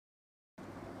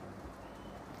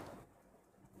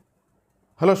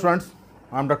Hello students,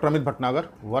 I am Dr. Amit Bhatnagar,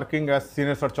 working as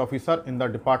Senior Research Officer in the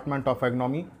Department of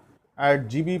Agronomy at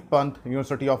GB Pant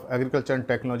University of Agriculture and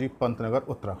Technology, Pantnagar,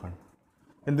 Uttarakhand.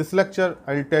 In this lecture,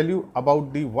 I will tell you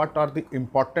about what are the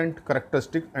important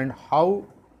characteristics and how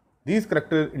these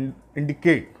characteristics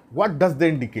indicate, what does they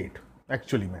indicate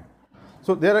actually, man.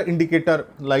 So there are indicators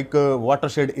like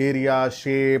watershed area,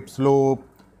 shape, slope,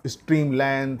 stream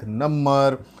length,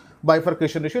 number,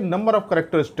 bifurcation ratio, number of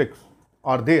characteristics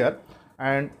are there,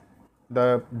 and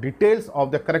the details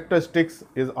of the characteristics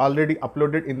is already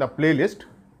uploaded in the playlist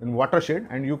in watershed,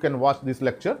 and you can watch this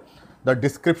lecture, the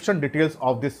description details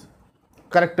of this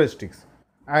characteristics.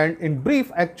 And in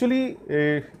brief actually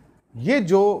ये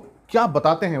जो क्या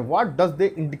बताते हैं, what does they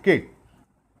indicate,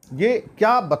 ये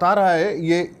क्या बता रहा है,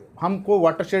 ये हमको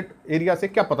वाटरशेड एरिया से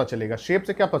क्या पता चलेगा, शेप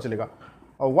से क्या पता चलेगा,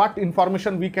 what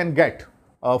information we can get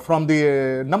from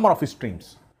the number of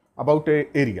streams about a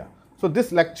area. So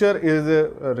this lecture is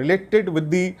related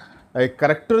with the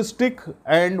characteristic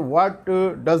and what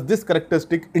does this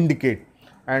characteristic indicate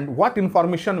and what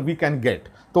information we can get.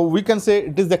 So we can say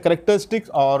it is the characteristics,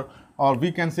 or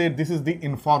we can say this is the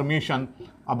information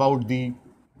about the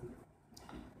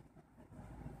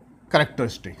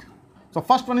characteristic. So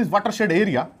first one is watershed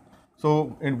area.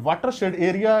 So in watershed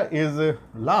area is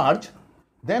large,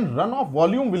 then runoff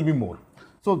volume will be more.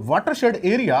 So watershed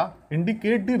area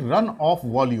indicate the runoff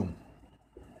volume.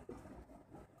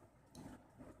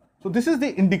 So this is the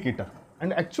indicator,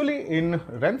 and actually in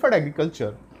rainfed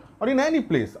agriculture or in any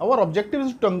place, our objective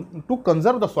is to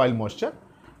conserve the soil moisture,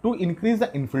 to increase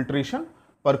the infiltration,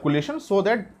 percolation, so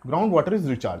that groundwater is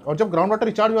recharged. और जब groundwater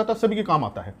recharge होता है सभी के काम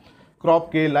आता है,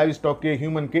 crop के, livestock के,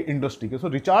 human के, industry के. So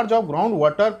recharge of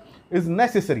groundwater is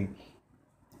necessary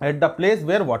at the place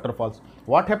where water falls.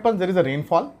 What happens? There is a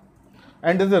rainfall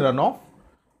and there is a runoff,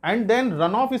 and then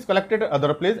runoff is collected at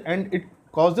other place and it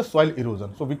causes soil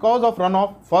erosion. So because of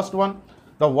runoff, first one,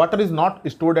 the water is not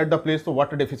stored at the place, so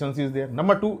water deficiency is there.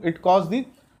 Number two, it causes the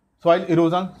soil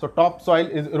erosion, so top soil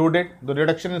is eroded, the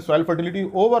reduction in soil fertility,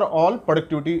 overall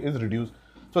productivity is reduced.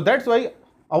 So that's why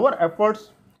our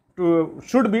efforts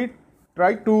should be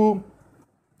try to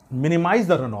minimize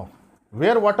the runoff.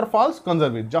 Where water falls,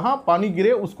 conserve it. जहाँ पानी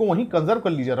गिरे उसको वहीं conserve कर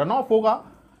लीजिए. Runoff होगा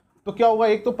तो क्या होगा,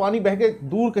 एक तो पानी बह के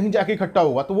दूर कहीं जाके इकट्ठा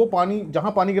होगा, तो वो पानी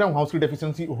जहाँ पानी गिरा वहाँ उसकी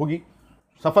डेफिशिएंसी होगी,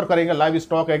 सफ़र करेगा live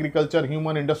stock, agriculture,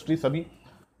 human, industry सभी.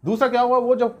 दूसरा क्या होगा,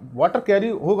 वो जब वाटर कैरी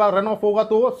होगा, रन ऑफ होगा,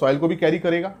 तो सॉइल को भी कैरी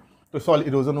करेगा, तो सॉइल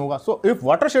इरोजन होगा. So if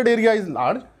watershed area is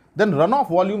large, then run of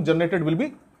volume generated will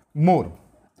be more.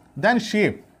 Then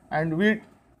shape, and we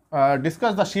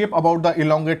discuss the shape about the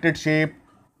elongated shape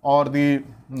or the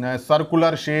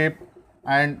circular shape,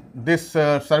 and this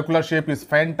circular shape is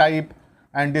fan type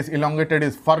and this elongated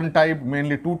is fern type,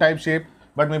 mainly two type shape,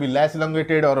 but maybe less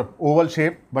elongated or oval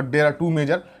shape, but there are two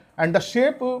major. And the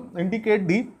shape indicate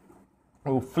the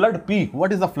flood peak.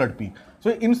 What is the flood peak?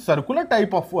 So in circular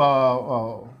type of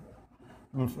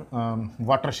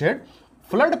watershed,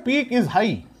 flood peak is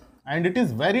high and it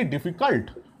is very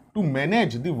difficult to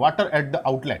manage the water at the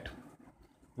outlet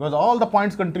because all the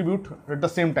points contribute at the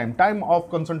same time. Time of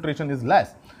concentration is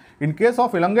less. In case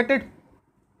of elongated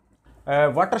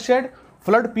watershed,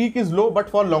 flood peak is low but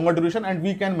for longer duration and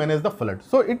we can manage the flood.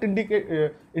 So it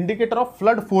indicator of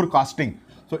flood forecasting.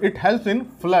 So it helps in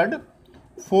flood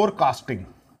forecasting,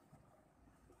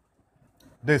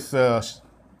 this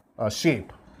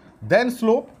shape. Then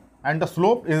slope, and the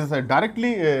slope is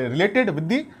directly related with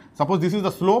the, suppose this is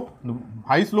the slope,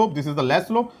 high slope, this is the less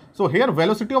slope. So here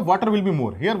velocity of water will be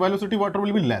more, here velocity of water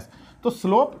will be less. So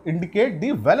slope indicate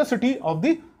the velocity of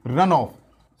the runoff.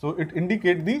 So it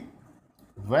indicate the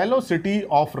velocity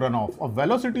of runoff. If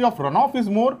velocity of runoff is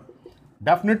more,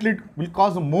 definitely it will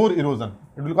cause more erosion,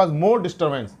 it will cause more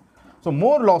disturbance, so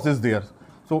more loss is there.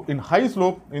 So in high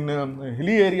slope, in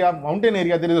hilly area, mountain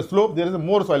area, there is a slope, there is a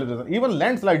more soil erosion, even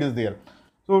landslide is there,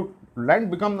 so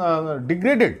land become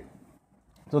degraded.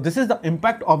 So this is the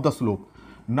impact of the slope.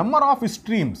 Number of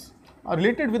streams are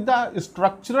related with the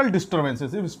structural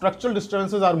disturbances. If structural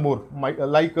disturbances are more,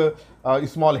 like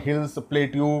small hills,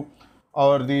 plateau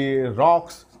or the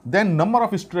rocks, then number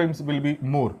of streams will be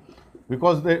more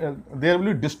because there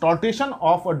will be distortion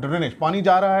of a drainage. पानी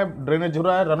जा रहा है, drainage हो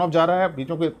रहा है, runoff जा रहा है,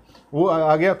 बीचों के वो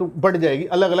आ गया तो बढ़ जाएगी,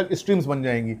 अलग अलग streams बन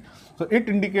जाएंगी. So it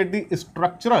indicate the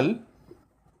structural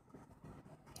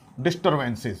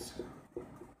disturbances.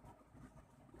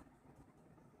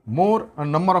 More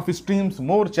number of streams,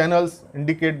 more channels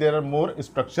indicate there are more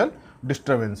structural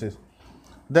disturbances.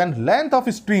 Then length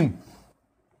of stream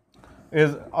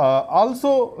is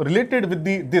also related with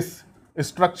this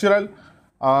structural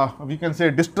we can say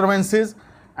disturbances,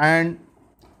 and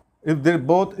if there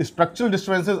both structural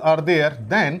disturbances are there,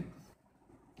 then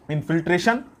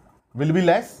infiltration will be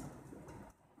less,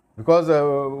 because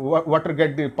water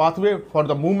get the pathway for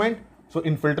the movement, so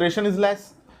infiltration is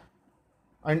less,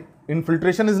 and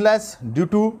infiltration is less due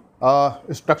to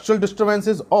structural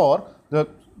disturbances or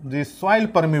the soil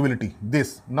permeability.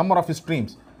 This number of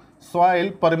streams,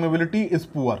 soil permeability is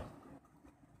poor.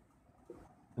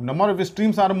 If number of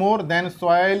streams are more, then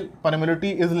soil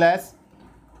permeability is less,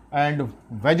 and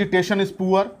vegetation is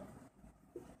poor.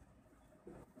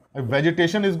 If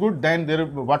vegetation is good, then their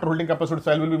water holding capacity of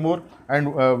soil will be more,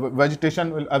 and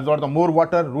vegetation will absorb the more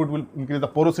water, root will increase the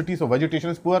porosity, so vegetation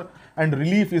is poor, and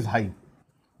relief is high,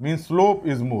 means slope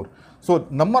is more. So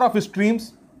number of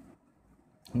streams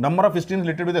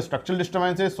related with the structural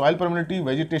disturbances, soil permeability,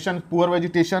 vegetation, poor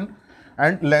vegetation,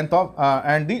 and length of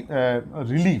and the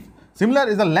relief. Similar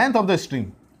is the length of the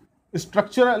stream.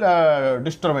 Structural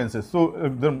disturbances. So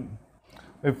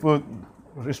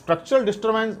if structural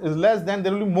disturbance is less, then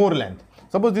there will be more length.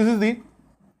 Suppose this is the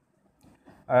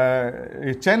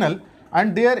a channel,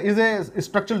 and there is a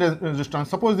structural disturbance.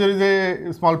 Suppose there is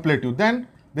a small plateau, then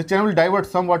this channel will divert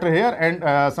some water here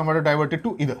and some water diverted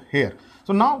to either here.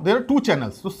 So now there are two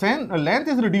channels. So length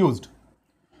is reduced.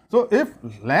 So if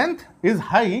length is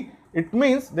high, it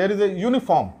means there is a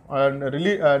uniform and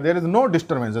really there is no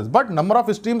disturbances. But number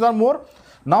of streams are more.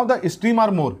 Now the stream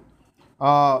are more.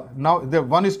 Now there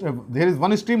is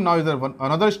one stream. Now is there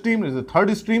another stream? Is a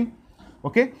third stream.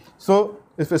 Okay. So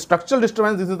if a structural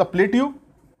disturbance, this is the plateau.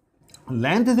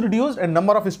 Length is reduced and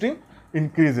number of stream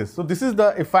increases. So this is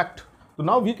the effect. So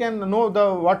now we can know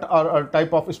what are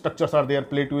type of structures are there.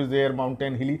 Plateau is there,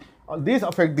 mountain, hilly. These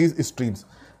affect these streams.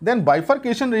 Then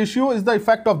bifurcation ratio is the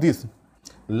effect of this.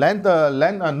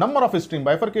 Number of stream.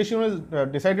 Bifurcation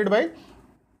is decided by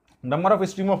number of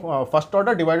stream of first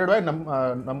order divided by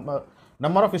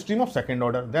number of stream of second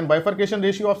order. Then bifurcation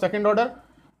ratio of second order,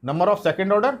 number of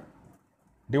second order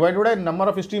divided by number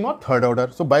of stream of third order.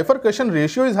 So bifurcation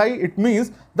ratio is high, it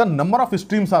means the number of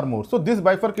streams are more. So this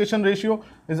bifurcation ratio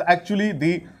is actually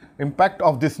the impact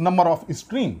of this number of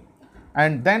stream.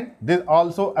 And then this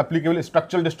also applicable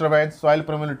structural disturbance, soil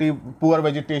permeability, poor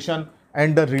vegetation,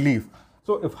 and the relief.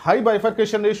 So if high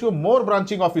bifurcation ratio, more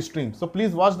branching of streams. So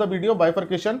please watch the video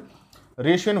bifurcation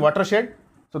ratio in watershed.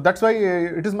 So that's why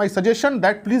it is my suggestion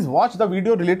that please watch the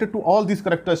video related to all these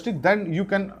characteristics. Then you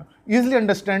can easily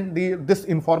understand this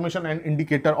information and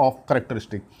indicator of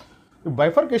characteristic. If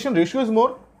bifurcation ratio is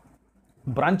more,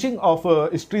 branching of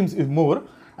streams is more,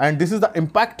 and this is the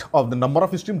impact of the number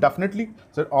of streams definitely.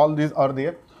 So all these are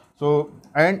there. So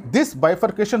and this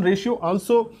bifurcation ratio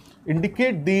also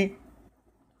indicate the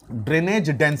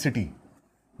drainage density.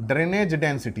 Drainage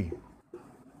density.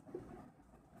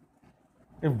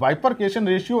 If bifurcation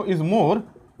ratio is more,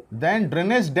 then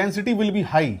drainage density will be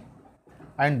high,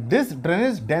 and this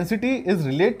drainage density is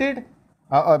related.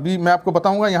 अभी मैं आपको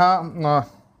बताऊंगा,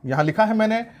 यहाँ लिखा है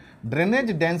मैंने,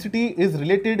 drainage density is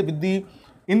related with the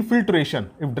infiltration.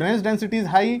 If drainage density is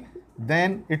high,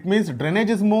 then it means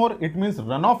drainage is more, it means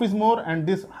runoff is more, and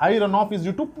this high runoff is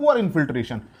due to poor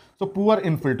infiltration. So poor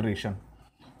infiltration.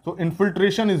 So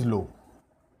infiltration is low,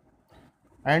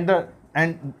 and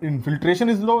infiltration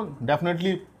is low,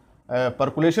 definitely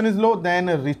percolation is low,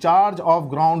 then recharge of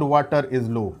groundwater is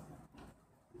low,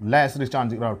 less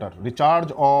recharge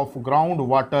of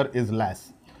groundwater is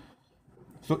less.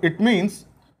 So it means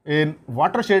in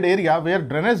watershed area where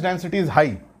drainage density is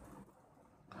high,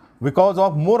 because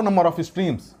of more number of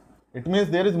streams, it means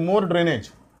there is more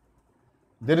drainage,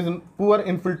 there is poor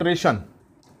infiltration,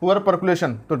 poor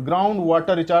percolation, so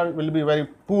groundwater recharge will be very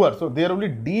poor. So there will be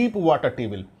deep water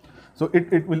table. So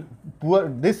it will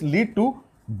this lead to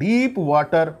deep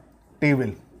water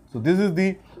table. So this is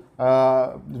the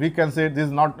we can say this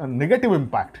is not a negative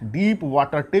impact, deep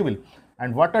water table,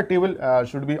 and water table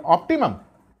should be optimum,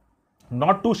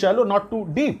 not too shallow, not too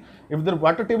deep. If the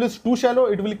water table is too shallow,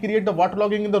 it will create the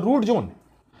waterlogging in the root zone.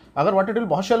 अगर water table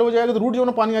बहुत shallow हो जाएगा तो root zone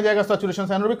में पानी आ जाएगा, saturation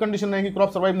anaerobic condition रहेगी,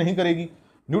 crop survive नहीं करेगी,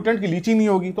 न्यूट्रिएंट की लीचिंग नहीं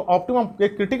होगी, तो ऑप्टिमम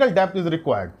एक critical depth is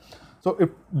required. So if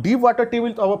deep water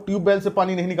table, तो अब ट्यूबवेल से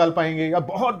पानी नहीं निकाल पाएंगे या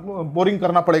बहुत बोरिंग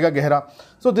करना पड़ेगा गहरा.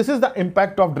 So this is the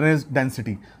impact of drainage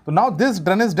density. तो now this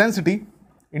drainage density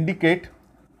indicate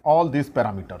all these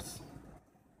parameters.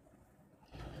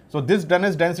 So this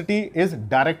drainage density is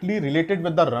directly related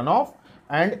with the runoff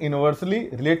and inversely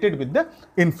related with the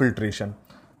infiltration.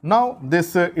 Now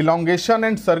this elongation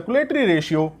and circulatory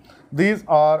ratio, these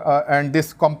are and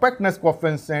this compactness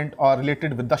coefficient are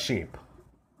related with the shape.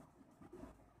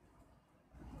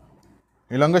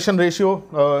 Elongation ratio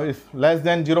if less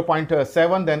than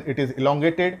 0.7, then it is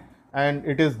elongated, and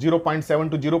it is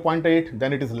 0.7 to 0.8,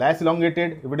 then it is less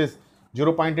elongated. If it is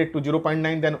 0.8 to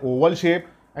 0.9, then oval shape,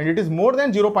 and it is more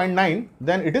than 0.9,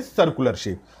 then it is circular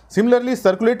shape. Similarly,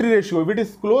 circulatory ratio, if it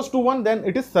is close to 1, then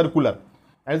it is circular.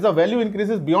 As the value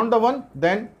increases beyond the 1,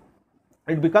 then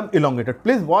it becomes elongated.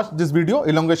 Please watch this video,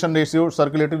 elongation ratio,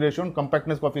 circulatory ratio, and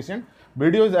compactness coefficient.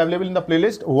 Video is available in the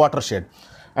playlist watershed.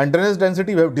 And drainage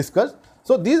density we have discussed.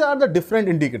 So these are the different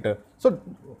indicators. So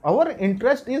our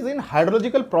interest is in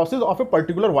hydrological process of a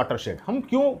particular watershed. हम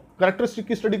क्यों characteristic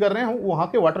की study कर रहे हैं? हम वहाँ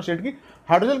के watershed की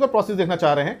hydrological process देखना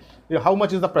चाह रहे हैं. How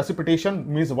much is the precipitation,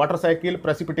 means water cycle,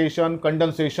 precipitation,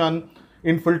 condensation,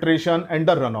 infiltration, and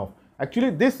the runoff.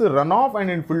 Actually, this runoff and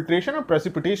infiltration and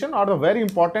precipitation are the very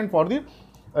important for the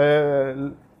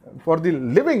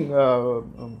living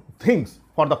things,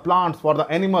 for the plants, for the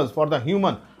animals, for the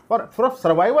human. For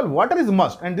survival, water is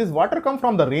must, and this water comes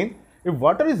from the rain. If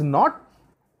water is not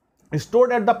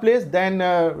stored at the place, then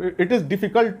it is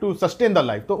difficult to sustain the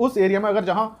life. तो उस area में अगर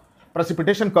जहाँ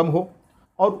precipitation कम हो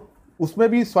और उसमें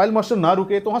भी soil moisture ना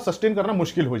रुके, तो वहाँ sustain करना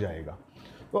मुश्किल हो जाएगा.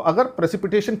 तो अगर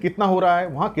precipitation कितना हो रहा है,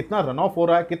 वहाँ कितना runoff हो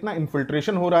रहा है, कितना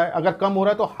infiltration हो रहा है, अगर कम हो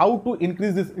रहा है तो how to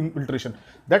increase this infiltration.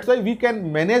 That's why we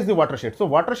can manage the watershed. So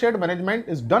watershed management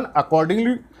is done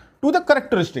accordingly to the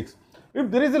characteristics. If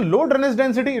there is a low drainage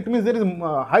density, it means there is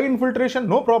high infiltration,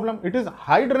 no problem. It is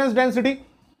high drainage density,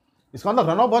 इसका मतलब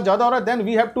runoff बहुत ज़्यादा हो रहा है, then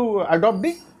we have to adopt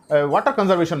the water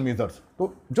conservation measures.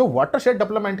 तो जो watershed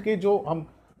development के जो हम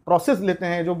प्रोसेस लेते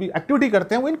हैं, जो भी एक्टिविटी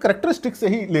करते हैं, वो इन करेक्टरिस्टिक्स से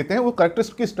ही लेते हैं, वो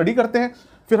करेक्टरिस्टिक की स्टडी करते हैं,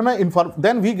 फिर हमें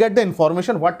then we get the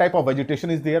information what type of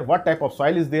vegetation is there, what type of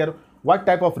soil is there, what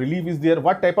type of relief is there,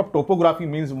 what type of topography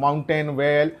means mountain,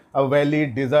 valley,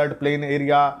 dessert, plain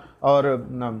area और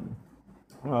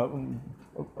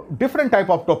different type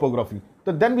of topography.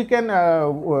 So then we can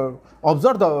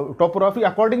observe the topography,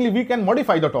 accordingly we can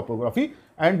modify the topography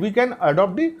and we can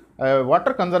adopt the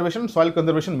water conservation, soil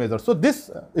conservation measures. So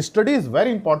this study is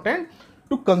very important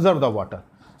to conserve the water.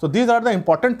 So these are the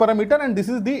important parameter, and this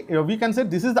is the we can say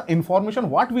this is the information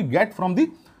what we get from the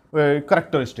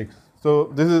characteristics.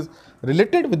 So this is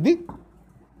related with the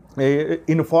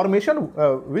information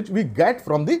which we get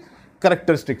from the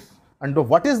characteristics. And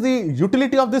what is the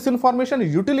utility of this information?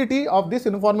 Utility of this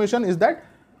information is that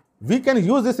we can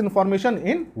use this information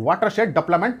in watershed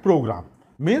development program,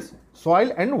 means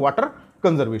soil and water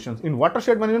conservation. In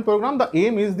watershed management program, the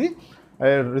aim is the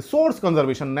resource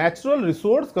conservation, natural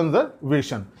resource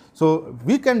conservation. So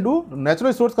we can do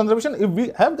natural resource conservation if we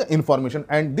have the information,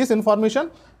 and this information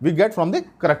we get from the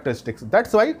characteristics.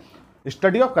 That's why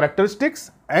study of characteristics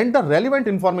and the relevant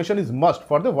information is must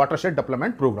for the watershed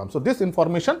development program. So this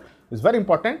information is very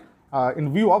important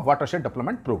in view of watershed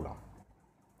development program.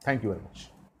 Thank you very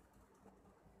much.